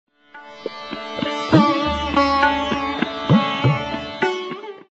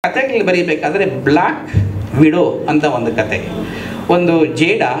ಕಥೆಗಳು ಬರೀಬೇಕಾದ್ರೆ black widow ಅಂತ ಒಂದು ಕತೆ. ಒಂದು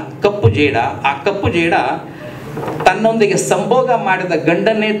ಜೇಡ, ಕಪ್ಪು ಜೇಡ. ಆ ಕಪ್ಪು ಜೇಡ ತನ್ನೊಂದಿಗೆ ಸಂಭೋಗ ಮಾಡಿದ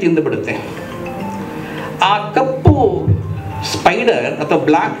ಗಂಡನ್ನೇ ತಿಂದುಬಿಡುತ್ತೆ. ಆ ಕಪ್ಪು ಸ್ಪೈಡರ್ ಅಥವಾ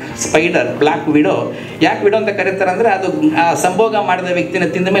ಬ್ಲ್ಯಾಕ್ ಸ್ಪೈಡರ್, ಬ್ಲ್ಯಾಕ್ ವಿಡೋ, ಯಾಕೆ ವಿಡೋ ಅಂತ ಕರೀತಾರೆ ಅಂದರೆ ಅದು ಸಂಭೋಗ ಮಾಡಿದ ವ್ಯಕ್ತಿನ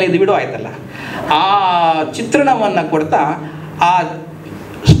ತಿಂದ ಮೇಲೆ ಇದು ವಿಡೋ ಆಯ್ತಲ್ಲ. ಆ ಚಿತ್ರಣವನ್ನು ಕೊಡ್ತಾ ಆ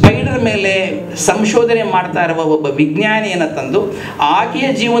ಸ್ಪೈಡರ್ ಮೇಲೆ ಸಂಶೋಧನೆ ಮಾಡ್ತಾ ಇರುವ ಒಬ್ಬ ವಿಜ್ಞಾನಿಯನ್ನು ತಂದು ಆಕೆಯ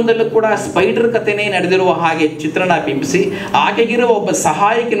ಜೀವನದಲ್ಲೂ ಕೂಡ ಸ್ಪೈಡರ್ ಕಥೆನೇ ನಡೆದಿರುವ ಹಾಗೆ ಚಿತ್ರಣ ಬಿಂಬಿಸಿ, ಆಕೆಗಿರುವ ಒಬ್ಬ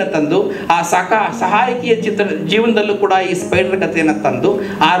ಸಹಾಯಕಿನ ತಂದು ಆ ಸಹಾಯಕಿಯ ಜೀವನದಲ್ಲೂ ಕೂಡ ಈ ಸ್ಪೈಡರ್ ಕಥೆಯನ್ನು ತಂದು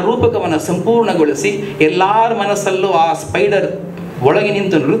ಆ ರೂಪಕವನ್ನು ಸಂಪೂರ್ಣಗೊಳಿಸಿ ಎಲ್ಲರ ಮನಸ್ಸಲ್ಲೂ ಆ ಸ್ಪೈಡರ್ ಒಳಗೆ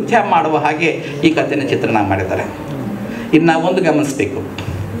ನಿಂತು ನೃತ್ಯ ಮಾಡುವ ಹಾಗೆ ಈ ಕಥೆನ ಚಿತ್ರಣ ಮಾಡಿದ್ದಾರೆ. ಇನ್ನು ಒಂದು ಗಮನಿಸಬೇಕು,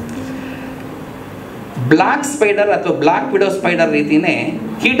 ಬ್ಲ್ಯಾಕ್ ಸ್ಪೈಡರ್ ಅಥವಾ ಬ್ಲ್ಯಾಕ್ ವಿಡೋ ಸ್ಪೈಡರ್ ರೀತಿಯೇ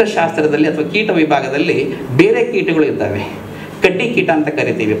ಕೀಟಶಾಸ್ತ್ರದಲ್ಲಿ ಅಥವಾ ಕೀಟ ವಿಭಾಗದಲ್ಲಿ ಬೇರೆ ಕೀಟಗಳು ಇದ್ದಾವೆ. ಕಡ್ಡಿ ಕೀಟ ಅಂತ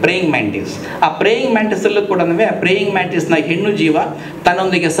ಕರಿತೀವಿ, ಪ್ರೇಯಿಂಗ್ ಮ್ಯಾಂಟಿಸ್. ಆ ಪ್ರೇಯಿಂಗ್ ಮ್ಯಾಂಟಿಸಲ್ಲೂ ಕೂಡ ಆ ಪ್ರೇಯಿಂಗ್ ಮ್ಯಾಂಟಿಸ್ನ ಹೆಣ್ಣು ಜೀವ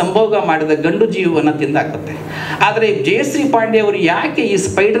ತನ್ನೊಂದಿಗೆ ಸಂಭೋಗ ಮಾಡಿದ ಗಂಡು ಜೀವವನ್ನು ತಿಂದಾಕುತ್ತೆ. ಆದರೆ ಜಯಶ್ರೀ ಪಾಂಡೆ ಅವರು ಯಾಕೆ ಈ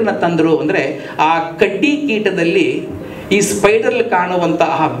ಸ್ಪೈಡರ್ನ ತಂದರು ಅಂದರೆ, ಆ ಕಡ್ಡಿ ಕೀಟದಲ್ಲಿ ಈ ಸ್ಪೈಡರ್ಲಿ ಕಾಣುವಂಥ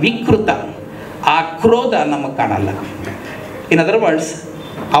ಆ ವಿಕೃತ, ಆ ಕ್ರೋಧ ನಮಗೆ ಕಾಣಲ್ಲ. ಇನ್ ಅದರ್ ವರ್ಡ್ಸ್,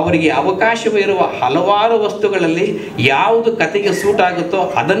 ಅವರಿಗೆ ಅವಕಾಶವಿರುವ ಹಲವಾರು ವಸ್ತುಗಳಲ್ಲಿ ಯಾವುದು ಕತೆಗೆ ಸೂಟ್ ಆಗುತ್ತೋ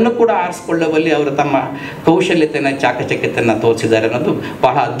ಅದನ್ನು ಕೂಡ ಆರಿಸ್ಕೊಳ್ಳುವಲ್ಲಿ ಅವರು ತಮ್ಮ ಕೌಶಲ್ಯತೆಯನ್ನು, ಚಾಕಚಕ್ಯತೆಯನ್ನು ತೋರಿಸಿದ್ದಾರೆ ಅನ್ನೋದು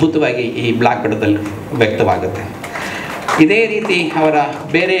ಬಹಳ ಅದ್ಭುತವಾಗಿ ಈ ಬ್ಲ್ಯಾಕ್ ವಿಡೋದಲ್ಲಿ ವ್ಯಕ್ತವಾಗುತ್ತೆ. ಇದೇ ರೀತಿ ಅವರ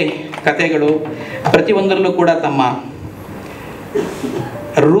ಬೇರೆ ಕಥೆಗಳು ಪ್ರತಿಯೊಂದರಲ್ಲೂ ಕೂಡ ತಮ್ಮ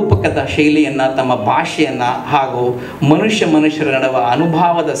ರೂಪಕದ ಶೈಲಿಯನ್ನು, ತಮ್ಮ ಭಾಷೆಯನ್ನು ಹಾಗೂ ಮನುಷ್ಯರ ನಡುವ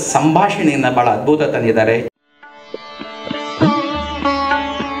ಅನುಭವದ ಸಂಭಾಷಣೆಯನ್ನು ಬಹಳ ಅದ್ಭುತ ತಂದಿದ್ದಾರೆ.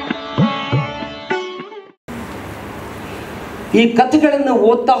 ಈ ಕಥೆಗಳನ್ನು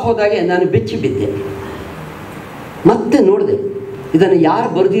ಓದ್ತಾ ಹೋದಾಗೆ ನಾನು ಬೆಚ್ಚಿ ಬಿದ್ದೆ. ಮತ್ತೆ ನೋಡಿದೆ ಇದನ್ನು ಯಾರು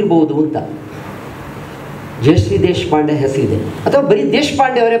ಬರೆದಿರ್ಬೋದು ಅಂತ. ಜಯಶ್ರೀ ದೇಶಪಾಂಡೆ ಹೆಸರಿದೆ, ಅಥವಾ ಬರೀ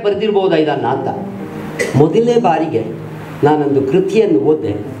ದೇಶಪಾಂಡೆ ಅವರೇ ಬರೆದಿರ್ಬೋದಾ ಇದನ್ನು ಅಂತ. ಮೊದಲನೇ ಬಾರಿಗೆ ನಾನೊಂದು ಕೃತಿಯನ್ನು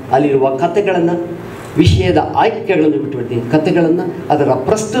ಓದಿದೆ. ಅಲ್ಲಿರುವ ಕಥೆಗಳನ್ನು, ವಿಷಯದ ಆಯ್ಕೆಗಳನ್ನು ಬಿಟ್ಟುಬಿಡ್ತೀನಿ, ಕಥೆಗಳನ್ನು ಅದರ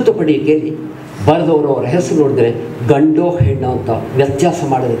ಪ್ರಸ್ತುತಪಡಿಕೆಯಲ್ಲಿ ಬರೆದವರು ಅವರ ಹೆಸರು ನೋಡಿದರೆ ಗಂಡೋ ಹೆಣ್ಣೋ ಅಂತ ವ್ಯತ್ಯಾಸ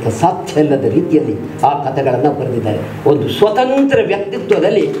ಮಾಡೋದಕ್ಕೆ ಸಾಧ್ಯ ಇಲ್ಲದ ರೀತಿಯಲ್ಲಿ ಆ ಕಥೆಗಳನ್ನು ಬರೆದಿದ್ದಾರೆ. ಒಂದು ಸ್ವತಂತ್ರ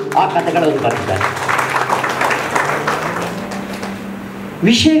ವ್ಯಕ್ತಿತ್ವದಲ್ಲಿ ಆ ಕಥೆಗಳನ್ನು ಬರೆದಿದ್ದಾರೆ.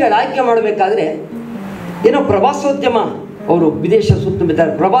 ವಿಷಯಗಳ ಆಯ್ಕೆ ಮಾಡಬೇಕಾದ್ರೆ ಏನೋ ಪ್ರವಾಸೋದ್ಯಮ, ಅವರು ವಿದೇಶ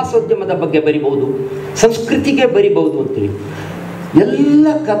ಸುತ್ತುತ್ತಿದ್ದಾರೆ, ಪ್ರವಾಸೋದ್ಯಮದ ಬಗ್ಗೆ ಬರಿಬಹುದು, ಸಂಸ್ಕೃತಿಗೆ ಬರಿಬಹುದು ಅಂತೇಳಿ. ಎಲ್ಲ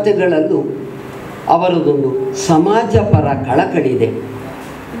ಕಥೆಗಳಲ್ಲೂ ಅವರದೊಂದು ಸಮಾಜಪರ ಕಳಕಳಿ ಇದೆ.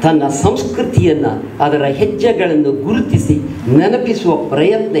 ತನ್ನ ಸಂಸ್ಕೃತಿಯನ್ನು, ಅದರ ಹೆಜ್ಜೆಗಳನ್ನು ಗುರುತಿಸಿ ನೆನಪಿಸುವ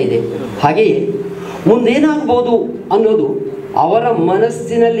ಪ್ರಯತ್ನ ಇದೆ. ಹಾಗೆಯೇ ಮುಂದೇನಾಗ್ಬೋದು ಅನ್ನೋದು ಅವರ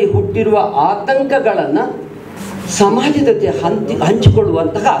ಮನಸ್ಸಿನಲ್ಲಿ ಹುಟ್ಟಿರುವ ಆತಂಕಗಳನ್ನು ಸಮಾಜದ ಜೊತೆ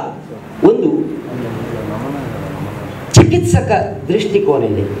ಹಂಚಿಕೊಳ್ಳುವಂತಹ ಒಂದು ಚಿಕಿತ್ಸಕ ದೃಷ್ಟಿಕೋನ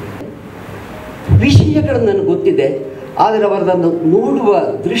ಇದೆ. ವಿಷಯಗಳು ನನಗೆ ಗೊತ್ತಿದೆ, ಆದರೆ ಅವರದನ್ನು ನೋಡುವ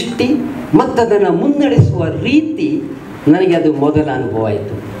ದೃಷ್ಟಿ ಮತ್ತು ಅದನ್ನು ಮುನ್ನಡೆಸುವ ರೀತಿ ನನಗೆ ಅದು ಮೊದಲ ಅನುಭವ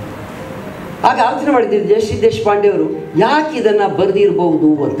ಆಯಿತು. ಆಗ ಆಲೋಚನೆ ಮಾಡಿದ್ದೀರಿ ಜಯಶ್ರೀ ದೇಶಪಾಂಡೆ ಅವರು ಯಾಕೆ ಇದನ್ನು ಬರೆದಿರಬಹುದು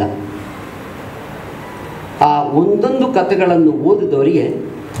ಅಂತ. ಆ ಒಂದೊಂದು ಕಥೆಗಳನ್ನು ಓದಿದವರಿಗೆ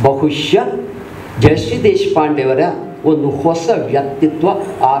ಬಹುಶಃ ಜಯಶ್ರೀ ದೇಶಪಾಂಡೆಯವರ ಒಂದು ಹೊಸ ವ್ಯಕ್ತಿತ್ವ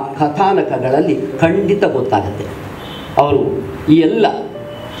ಆ ಕಥಾನಕಗಳಲ್ಲಿ ಖಂಡಿತ ಗೊತ್ತಾಗುತ್ತೆ. ಅವರು ಈ ಎಲ್ಲ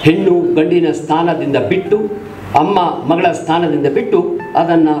ಹೆಣ್ಣು ಗಂಡಿನ ಸ್ಥಾನದಿಂದ ಬಿಟ್ಟು, ಅಮ್ಮ ಮಗಳ ಸ್ಥಾನದಿಂದ ಬಿಟ್ಟು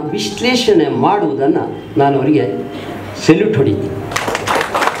ಅದನ್ನು ವಿಶ್ಲೇಷಣೆ ಮಾಡುವುದನ್ನು ನಾನು ಅವರಿಗೆ ಸೆಲ್ಯೂಟ್ ಹೊಡಿತೀನಿ.